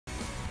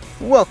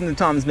Welcome to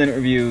Tom's Minute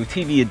Review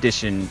TV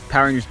Edition,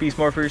 Power Rangers Beast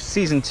Morphers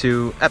Season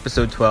 2,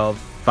 Episode 12,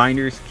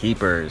 Finders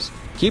Keepers.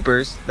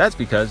 Keepers, that's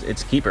because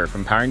it's Keeper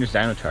from Power Rangers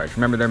Dino Charge.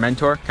 Remember their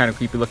mentor? Kind of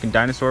creepy looking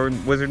dinosaur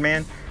wizard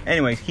man?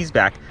 Anyways, he's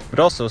back, but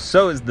also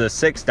so is the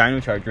 6 Dino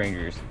Charge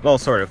Rangers. Well,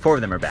 sort of, 4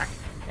 of them are back.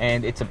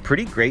 And it's a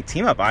pretty great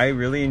team up. I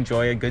really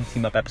enjoy a good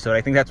team up episode.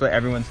 I think that's what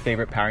everyone's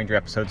favorite Power Ranger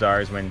episodes are,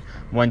 is when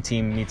one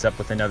team meets up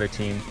with another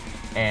team.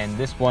 And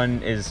this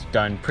one is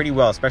done pretty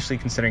well, especially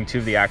considering 2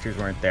 of the actors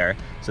weren't there.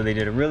 So they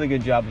did a really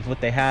good job with what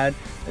they had.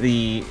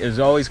 It was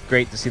always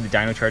great to see the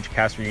Dino Charge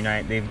cast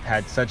reunite. They've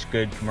had such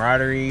good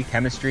camaraderie,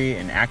 chemistry,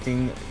 and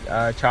acting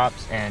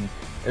chops, and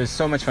it was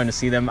so much fun to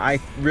see them. I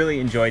really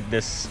enjoyed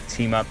this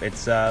team up.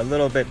 It's a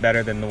little bit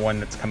better than the one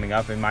that's coming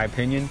up, in my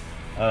opinion.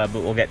 But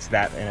we'll get to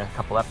that in a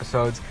couple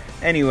episodes.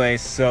 Anyway,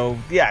 so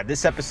yeah,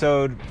 this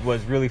episode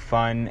was really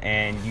fun,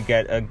 and you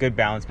get a good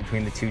balance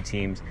between the 2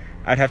 teams.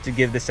 I'd have to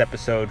give this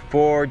episode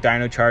 4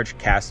 Dino Charge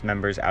cast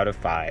members out of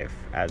 5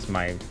 as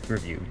my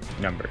review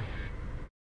number.